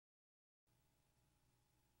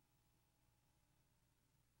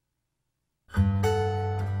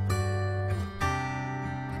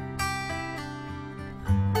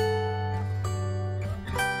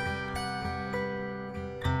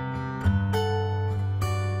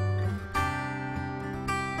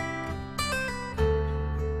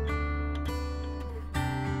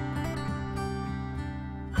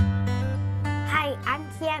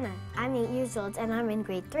I'm 8 years old and I'm in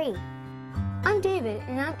grade 3. I'm David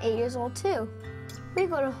and I'm 8 years old too. We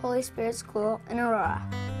go to Holy Spirit School in Aurora.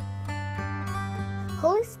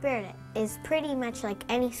 Holy Spirit is pretty much like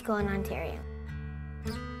any school in Ontario.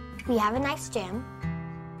 We have a nice gym,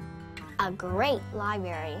 a great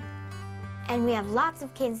library, and we have lots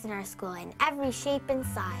of kids in our school in every shape and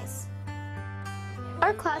size.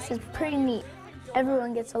 Our class is pretty neat.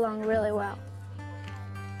 Everyone gets along really well.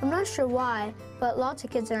 I'm not sure why, but lots of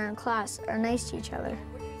kids in our class are nice to each other.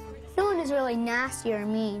 No one is really nasty or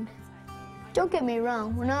mean. Don't get me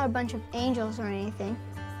wrong, we're not a bunch of angels or anything.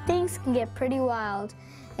 Things can get pretty wild,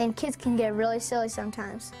 and kids can get really silly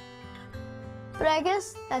sometimes. But I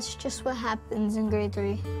guess that's just what happens in grade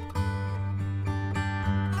 3.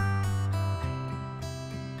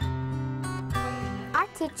 Our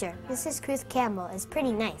teacher, Mrs. Cruz Campbell, is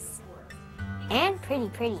pretty nice. And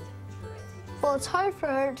pretty. Well, it's hard for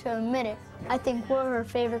her to admit it. I think we're her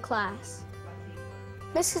favorite class.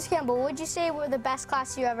 Mrs. Campbell, would you say we're the best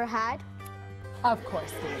class you ever had? Of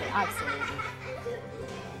course, David, absolutely.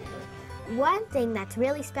 One thing that's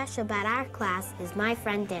really special about our class is my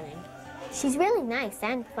friend Dylan. She's really nice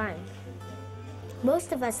and fun.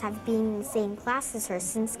 Most of us have been in the same class as her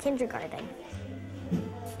since kindergarten.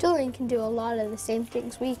 Dylan can do a lot of the same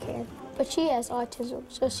things we can, but she has autism,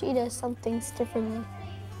 so she does some things differently.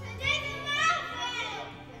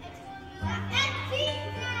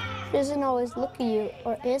 She doesn't always look at you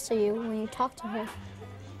or answer you when you talk to her.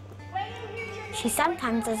 She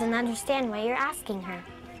sometimes doesn't understand what you're asking her.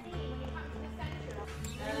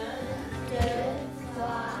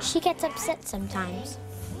 She gets upset sometimes.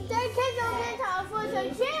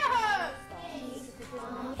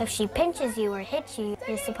 If she pinches you or hits you,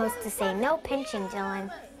 you're supposed to say, "No pinching, Dylan."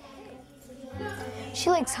 She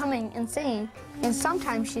likes humming and singing, and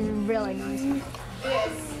sometimes she's really noisy.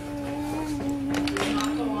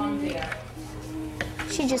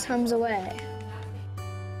 She just hums away.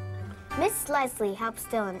 Miss Leslie helps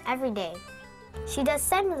Dylan every day. She does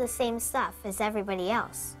some of the same stuff as everybody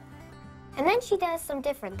else. And then she does some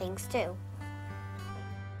different things too.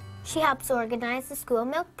 She helps organize the school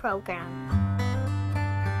milk program.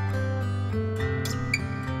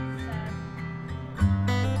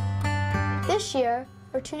 This year,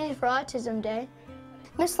 Opportunity for Autism Day,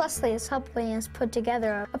 Miss Leslie is helping us put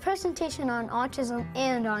together a presentation on autism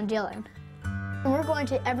and on Dylan. And we're going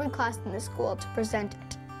to every class in the school to present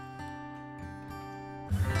it.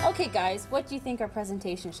 Okay, guys, what do you think our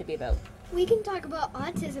presentation should be about? We can talk about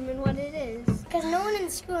autism and what it is. Because no one in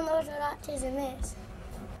the school knows what autism is.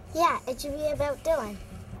 Yeah, it should be about Dylan.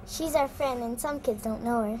 She's our friend and some kids don't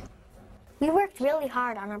know her. We worked really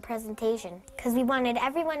hard on our presentation because we wanted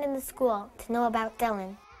everyone in the school to know about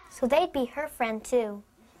Dylan, so they'd be her friend too.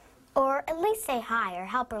 Or at least say hi or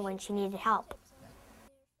help her when she needed help.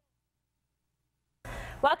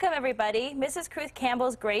 Welcome everybody. Mrs. Cruz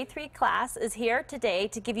Campbell's grade 3 class is here today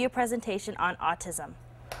to give you a presentation on autism.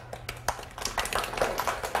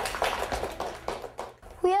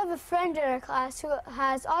 We have a friend in our class who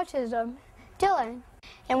has autism, Dylan,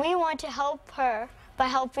 and we want to help her by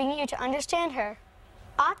helping you to understand her.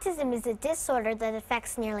 Autism is a disorder that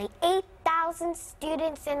affects nearly 8,000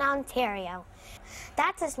 students in Ontario.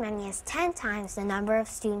 That's as many as 10 times the number of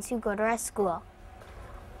students who go to our school.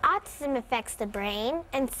 Autism affects the brain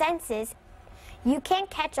and senses. You can't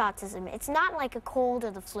catch autism. It's not like a cold or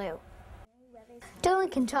the flu. Dylan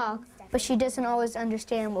can talk, but she doesn't always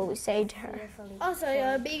understand what we say to her. Also,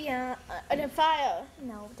 you're being on a fire.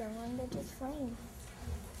 No, Dylan, they're just flames.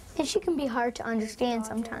 And she can be hard to understand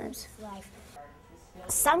sometimes.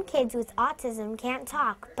 Some kids with autism can't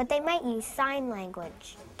talk, but they might use sign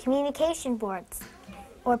language, communication boards,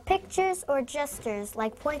 or pictures or gestures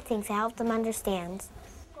like pointing to help them understand.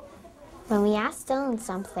 When we ask Dylan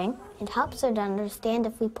something, it helps her to understand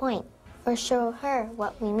if we point or show her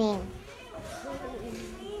what we mean.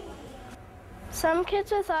 Some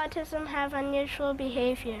kids with autism have unusual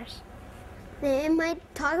behaviors. They might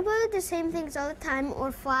talk about the same things all the time,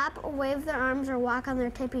 or flap or wave their arms or walk on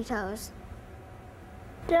their tippy toes.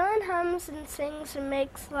 Dylan hums and sings and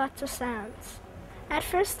makes lots of sounds. At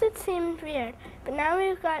first it seemed weird, but now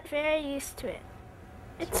we've got very used to it.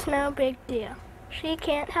 It's no big deal. She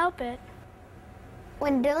can't help it.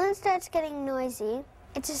 When Dylan starts getting noisy,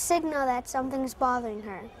 it's a signal that something's bothering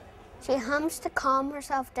her. She hums to calm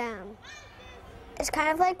herself down. It's kind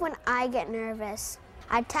of like when I get nervous.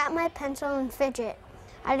 I tap my pencil and fidget.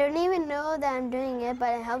 I don't even know that I'm doing it,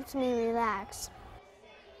 but it helps me relax.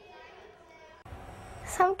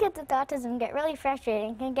 Some kids with autism get really frustrated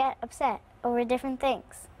and can get upset over different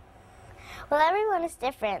things. Well, everyone is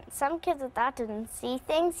different. Some kids with autism see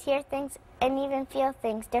things, hear things, and even feel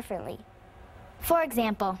things differently. For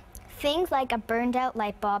example, things like a burned out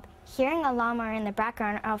light bulb, hearing a lawnmower in the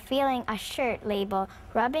background, or feeling a shirt label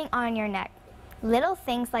rubbing on your neck. Little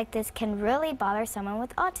things like this can really bother someone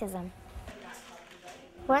with autism.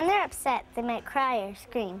 When they're upset, they might cry or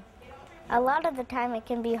scream. A lot of the time it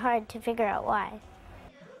can be hard to figure out why.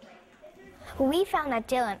 We found that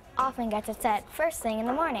Dylan often gets upset first thing in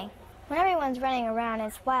the morning, when everyone's running around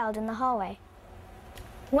and it's wild in the hallway.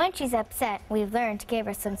 When she's upset, we've learned to give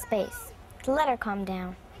her some space, to let her calm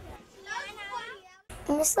down.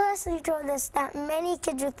 Miss Leslie told us that many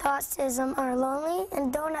kids with autism are lonely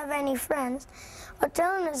and don't have any friends, but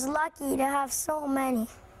Dylan is lucky to have so many.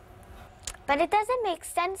 But it doesn't make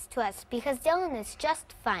sense to us because Dylan is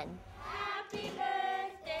just fun.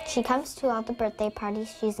 She comes to all the birthday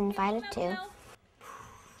parties she's invited to.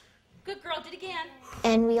 Good girl, did it again.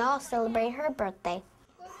 And we all celebrate her birthday.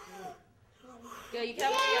 Good, you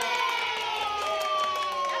can have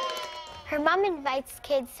Her mom invites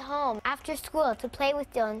kids home after school to play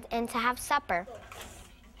with Dylan and to have supper.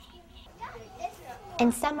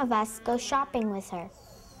 And some of us go shopping with her.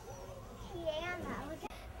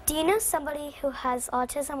 Do you know somebody who has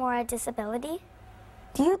autism or a disability?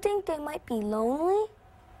 Do you think they might be lonely?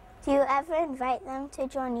 Do you ever invite them to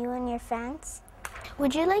join you and your friends?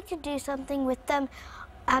 Would you like to do something with them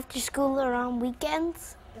after school or on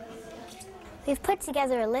weekends? We've put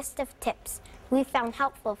together a list of tips we found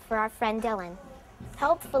helpful for our friend Dylan.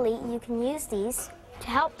 Hopefully you can use these to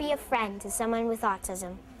help be a friend to someone with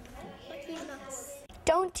autism.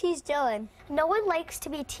 Don't tease Dylan. No one likes to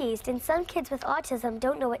be teased, and some kids with autism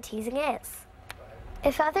don't know what teasing is.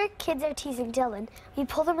 If other kids are teasing Dylan, we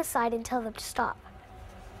pull them aside and tell them to stop.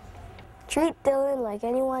 Treat Dylan like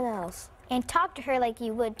anyone else. And talk to her like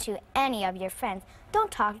you would to any of your friends. Don't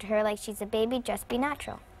talk to her like she's a baby, just be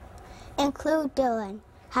natural. Include Dylan.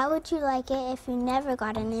 How would you like it if you never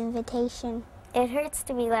got an invitation? It hurts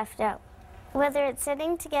to be left out. Whether it's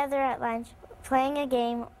sitting together at lunch, playing a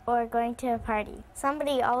game, or going to a party,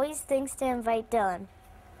 somebody always thinks to invite Dylan.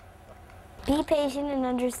 Be patient and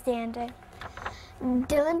understanding.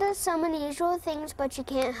 Dylan does some unusual things, but she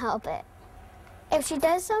can't help it. If she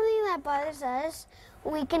does something that bothers us,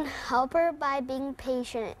 we can help her by being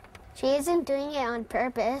patient. She isn't doing it on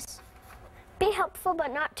purpose. Be helpful,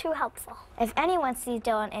 but not too helpful. If anyone sees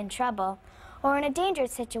Dylan in trouble or in a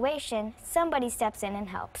dangerous situation, somebody steps in and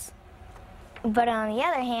helps. But on the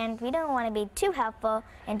other hand, we don't want to be too helpful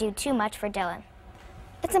and do too much for Dylan.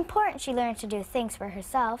 It's important she learns to do things for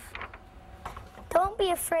herself. Don't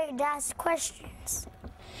be afraid to ask questions.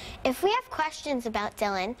 If we have questions about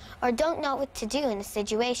Dylan or don't know what to do in a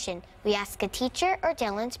situation, we ask a teacher or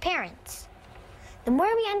Dylan's parents. The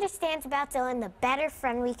more we understand about Dylan, the better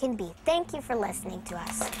friend we can be. Thank you for listening to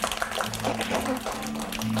us.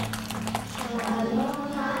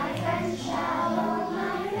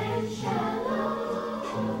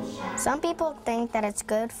 Some people think that it's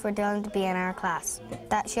good for Dylan to be in our class,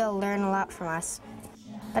 that she'll learn a lot from us.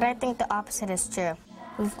 But I think the opposite is true.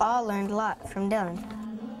 We've all learned a lot from Dylan.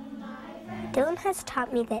 Dylan has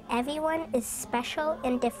taught me that everyone is special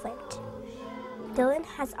and different. Dylan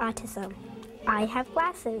has autism. I have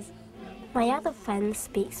glasses. My other friend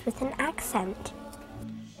speaks with an accent.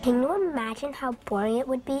 Can you imagine how boring it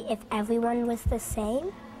would be if everyone was the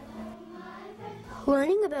same?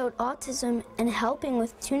 Learning about autism and helping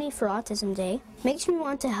with Toonie for Autism Day makes me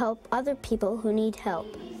want to help other people who need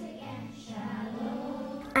help.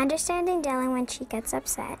 Understanding Dylan when she gets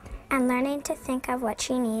upset and learning to think of what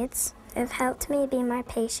she needs have helped me be more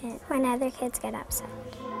patient when other kids get upset.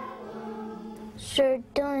 Sure,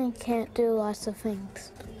 Dylan can't do lots of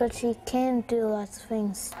things, but she can do lots of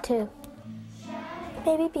things too.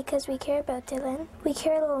 Maybe because we care about Dylan, we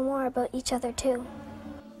care a little more about each other too.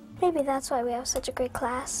 Maybe that's why we have such a great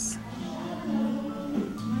class.